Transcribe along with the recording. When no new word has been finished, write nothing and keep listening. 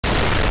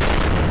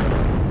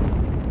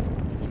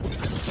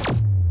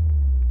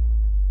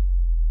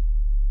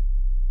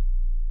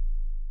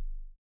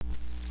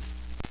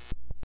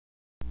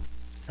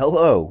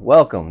Hello,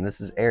 welcome.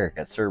 This is Eric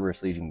at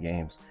Cerberus Legion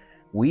Games.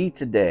 We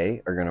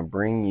today are going to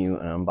bring you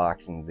an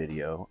unboxing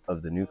video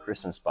of the new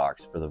Christmas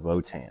box for the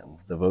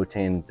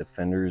Votaan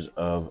Defenders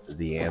of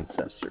the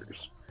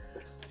Ancestors.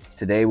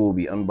 Today we'll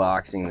be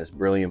unboxing this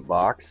brilliant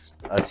box.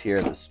 Us here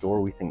at the store,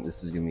 we think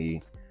this is going to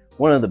be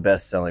one of the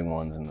best-selling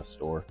ones in the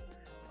store.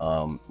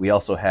 We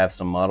also have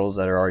some models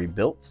that are already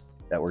built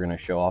that we're going to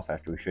show off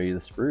after we show you the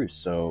sprues.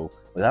 So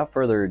without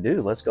further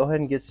ado, let's go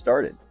ahead and get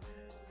started.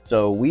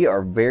 So we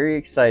are very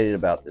excited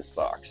about this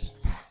box.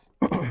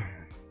 I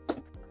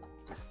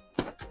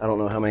don't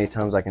know how many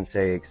times I can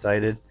say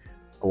excited.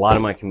 A lot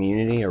of my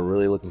community are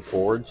really looking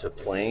forward to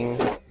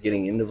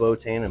getting into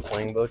Votaan and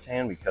playing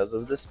Votaan because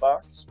of this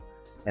box.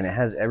 And it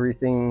has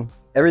everything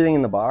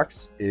in the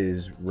box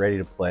is ready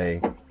to play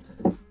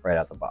right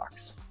out the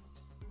box.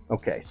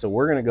 Okay, so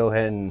we're gonna go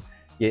ahead and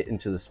get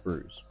into the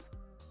sprues.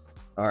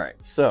 All right,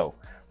 so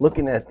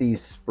looking at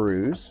these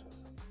sprues,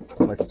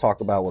 let's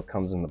talk about what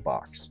comes in the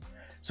box.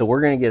 So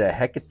we're going to get a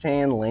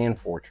Hecatan Land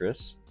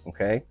Fortress,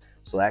 okay?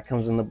 So that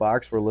comes in the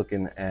box. We're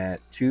looking at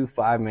 2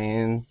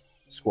 5-man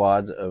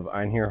squads of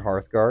Einherjar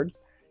Hearthguard.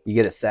 You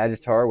get a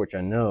Sagittar, which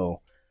I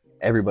know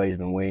everybody's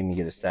been waiting to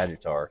get a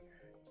Sagittar.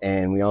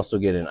 And we also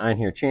get an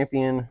Einherjar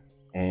Champion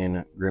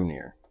and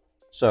Grimnir.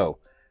 So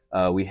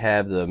we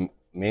have the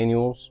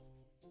manuals.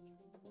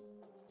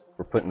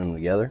 We're putting them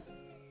together.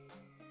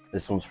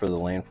 This one's for the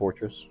Land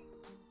Fortress.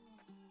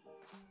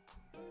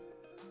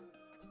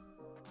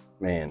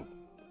 Man.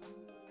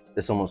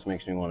 This almost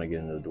makes me want to get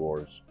into the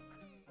Dwarves.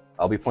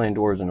 I'll be playing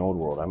Dwarves in Old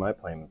World. I might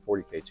play them in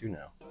 40k too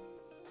now.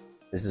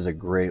 This is a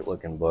great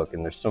looking book,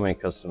 and there's so many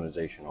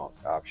customization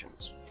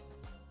options.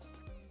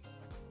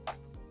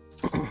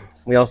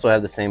 We also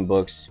have the same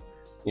books,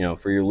 you know,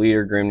 for your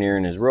leader Grimnir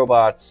and his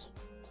robots,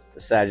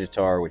 the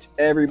Sagittar, which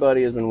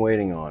everybody has been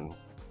waiting on.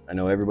 I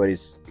know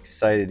everybody's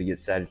excited to get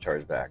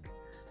Sagittars back.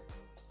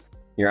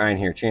 Your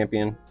Einherjar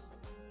Champion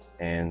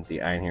and the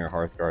Einherjar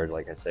Hearthguard.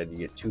 Like I said, you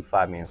get 2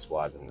 5-man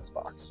squads in this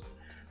box.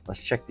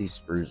 Let's check these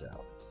sprues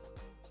out.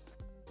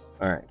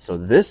 All right, so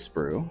this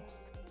sprue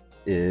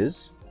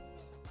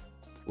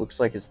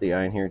looks like it's the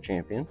Einherjar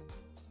Champion.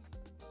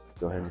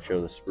 Go ahead and show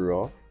the sprue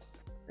off.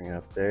 Bring it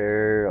up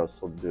there. I was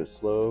told to do it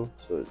slow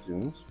so it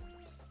zooms.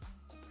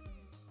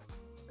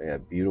 They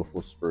got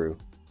beautiful sprue.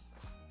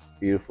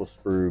 Beautiful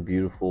sprue,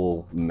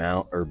 beautiful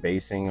mount or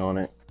basing on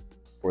it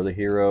for the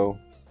hero.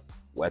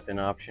 Weapon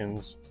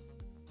options.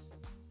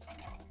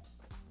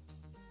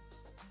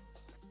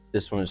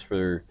 This one is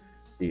for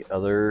the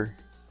other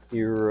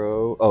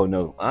hero. Oh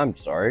no, I'm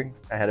sorry.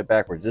 I had it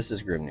backwards. This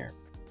is Grimnir.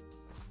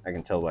 I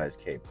can tell by his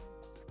cape.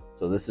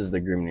 So this is the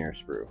Grimnir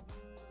sprue.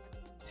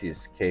 See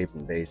his cape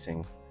and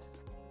basing.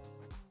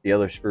 The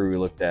other sprue we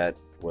looked at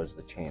was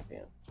the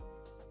Champion.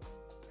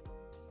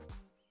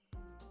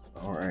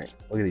 All right,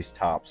 look at these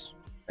tops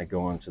that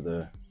go onto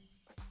the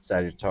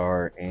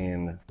Sagittar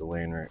and the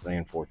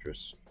Land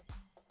Fortress.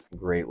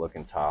 Great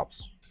looking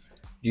tops.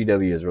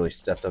 GW has really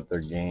stepped up their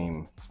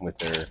game with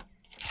their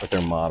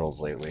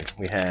models lately.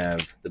 We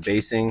have the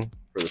basing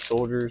for the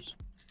soldiers.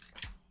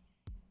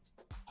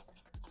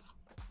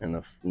 And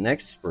the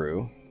next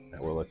sprue that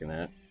we're looking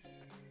at,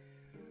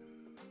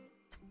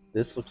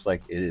 this looks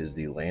like it is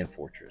the Land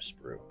Fortress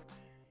sprue.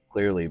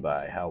 Clearly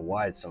by how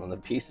wide some of the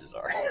pieces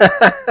are.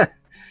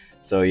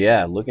 So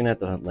yeah, looking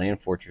at the Land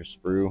Fortress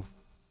sprue,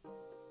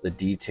 the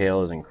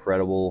detail is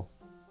incredible.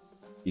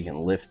 You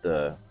can lift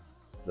the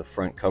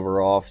front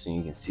cover off so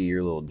you can see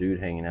your little dude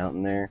hanging out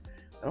in there.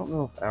 I don't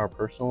know if our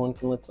personal one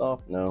can lift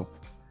off. No,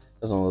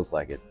 doesn't look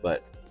like it,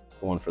 but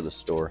the one for the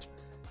store.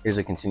 Here's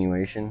a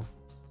continuation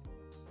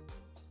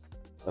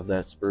of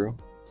that sprue.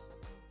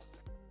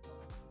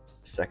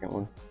 Second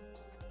one.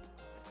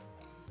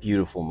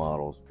 Beautiful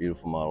models,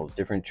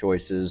 different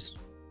choices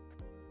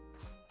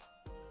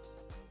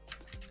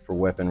for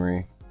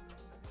weaponry.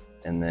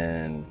 And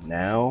then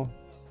now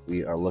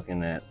we are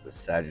looking at the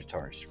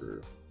Sagittar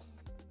sprue.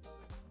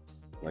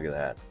 Look at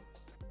that.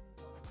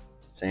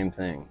 Same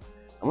thing.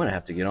 I'm gonna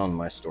have to get on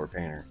my store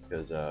painter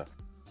because I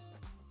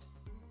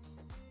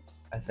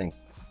think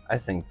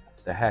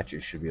the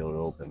hatches should be able to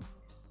open.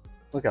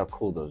 Look how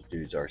cool those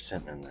dudes are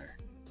sitting in there.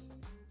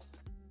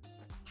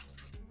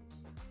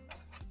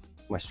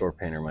 My store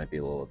painter might be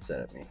a little upset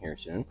at me here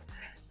soon.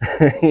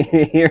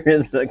 Here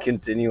is a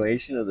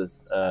continuation of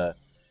this of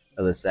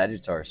the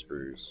Sagittar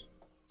sprues.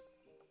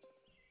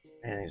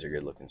 Man, these are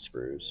good looking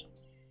sprues.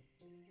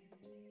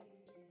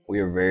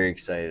 We are very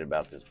excited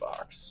about this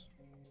box.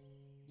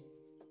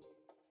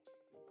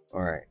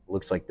 All right,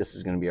 looks like this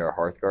is going to be our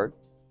Hearthguard.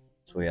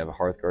 So we have a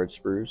Hearthguard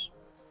sprues.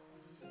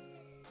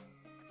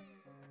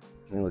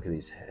 Let me look at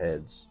these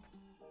heads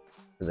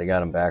because I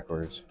got them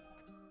backwards.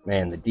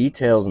 Man, the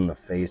details in the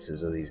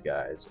faces of these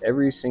guys.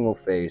 Every single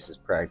face is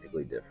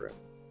practically different.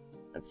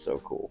 That's so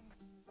cool.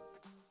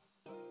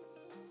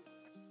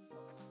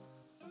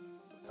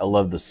 I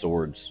love the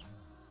swords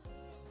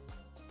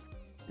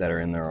that are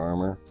in their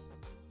armor.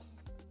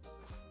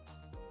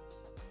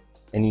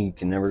 And you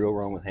can never go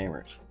wrong with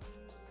hammers.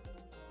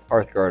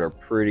 Hearthguard are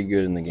pretty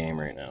good in the game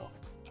right now.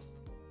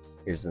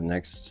 Here's the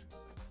next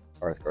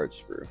Hearthguard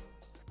sprue.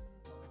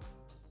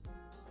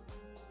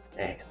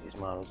 Man, these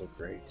models look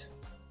great.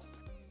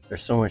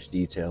 There's so much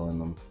detail in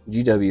them.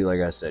 GW,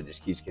 like I said,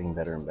 just keeps getting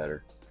better and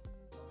better.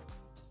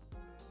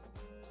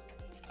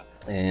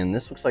 And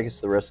this looks like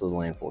it's the rest of the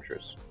Land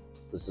Fortress.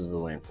 This is the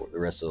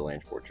rest of the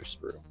Land Fortress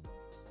sprue.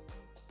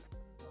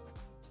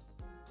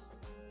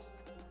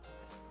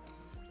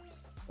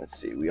 Let's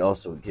see, we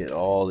also get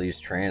all these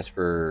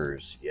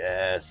transfers.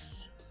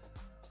 Yes.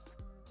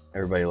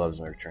 Everybody loves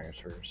their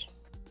transfers.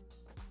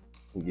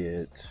 We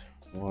get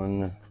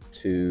 1,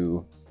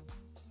 2,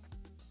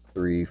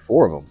 3,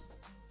 4 of them.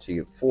 So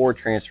you get 4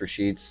 transfer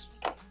sheets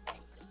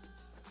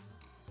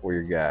for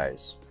your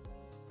guys.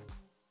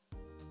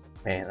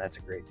 Man, that's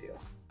a great deal.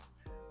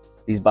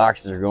 These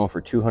boxes are going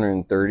for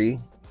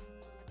 $230.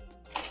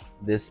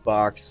 This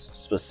box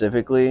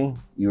specifically,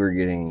 you are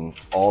getting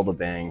all the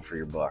bang for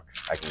your buck.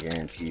 I can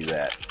guarantee you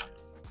that.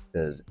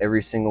 Because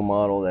every single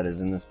model that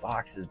is in this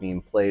box is being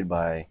played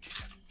by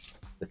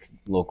the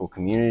local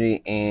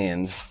community,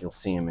 and you'll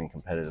see them in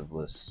competitive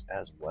lists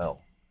as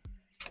well.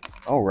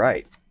 All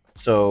right,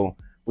 so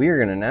we are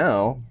gonna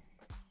now,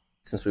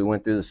 since we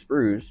went through the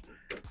sprues,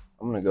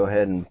 I'm gonna go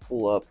ahead and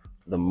pull up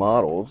the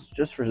models,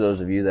 just for those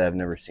of you that have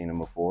never seen them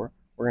before.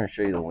 We're gonna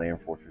show you the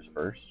Land Fortress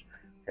first.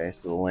 Okay,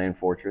 so the Land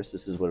Fortress,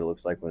 this is what it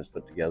looks like when it's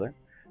put together.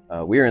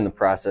 We are in the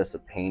process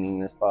of painting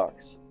this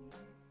box.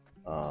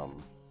 But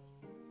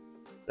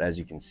as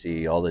you can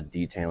see, all the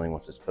detailing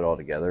once it's put all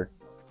together.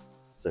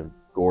 It's a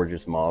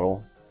gorgeous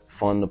model,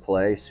 fun to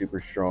play,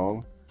 super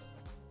strong.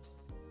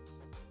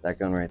 That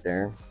gun right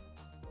there,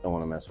 don't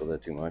want to mess with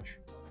it too much.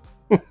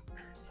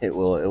 It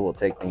will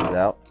take things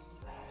out.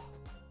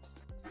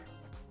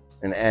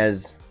 And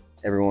as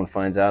everyone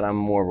finds out, I'm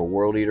more of a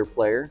World Eater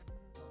player.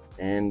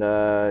 And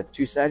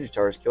 2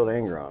 Sagittars killed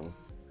Angron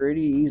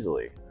pretty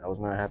easily. I was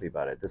not happy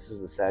about it. This is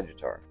the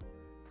Sagittar,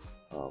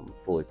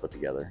 fully put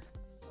together.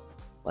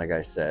 Like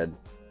I said,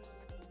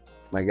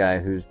 my guy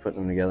who's putting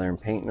them together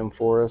and painting them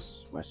for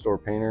us, my store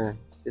painter,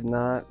 did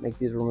not make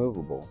these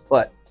removable.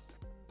 But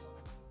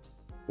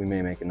we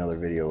may make another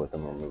video with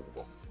them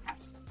removable.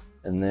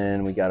 And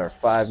then we got our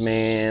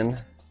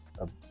 5-man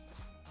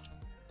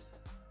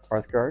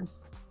Hearthguard.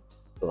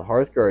 So the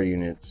Hearthguard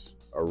units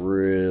are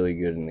really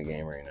good in the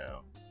game right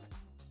now.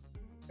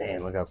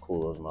 Man, look how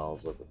cool those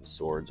models look with the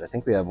swords. I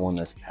think we have one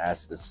that's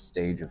past this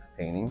stage of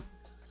painting,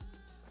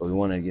 but we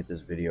wanted to get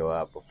this video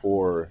out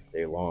before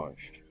they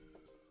launched.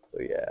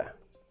 So yeah,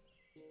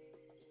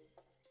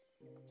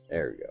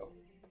 there we go.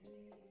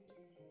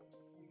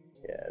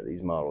 Yeah,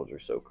 these models are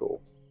so cool.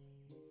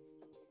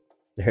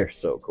 They're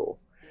so cool.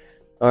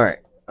 All right,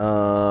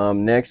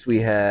 next we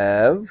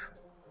have,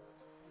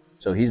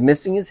 so he's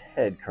missing his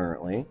head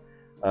currently.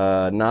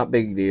 Not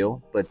big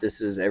deal, but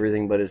this is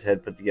everything but his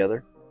head put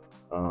together.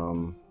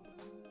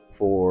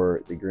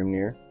 For the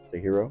Grimnir, the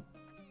hero.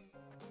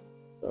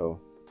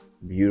 So,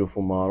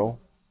 beautiful model.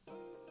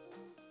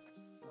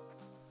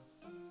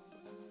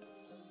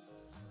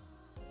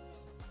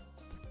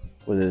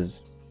 With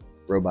his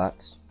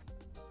robots.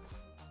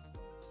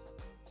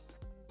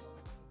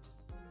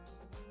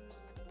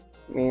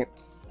 Yeah.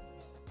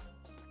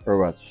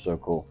 Robots are so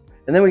cool.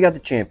 And then we got the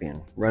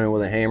champion, running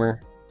with a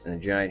hammer and a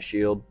giant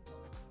shield.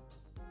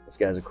 This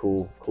guy's a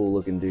cool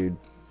looking dude.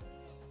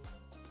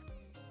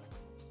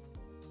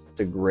 It's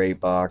a great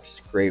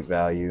box, great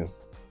value.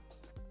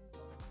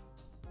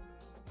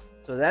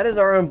 So that is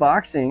our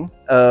unboxing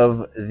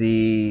of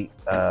the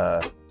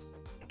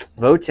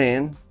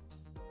Votaan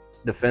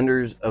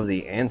Defenders of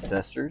the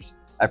Ancestors.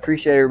 I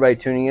appreciate everybody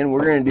tuning in.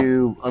 We're going to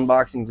do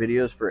unboxing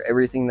videos for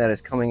everything that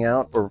is coming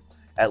out, or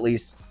at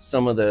least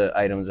some of the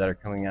items that are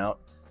coming out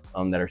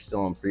that are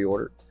still on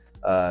pre-order.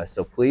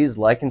 So please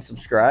like and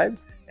subscribe,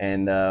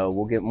 and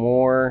we'll get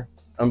more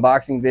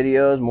unboxing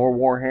videos, more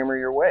Warhammer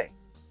your way.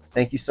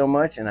 Thank you so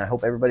much, and I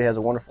hope everybody has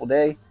a wonderful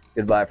day.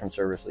 Goodbye from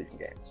Cerberus Legion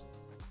Games.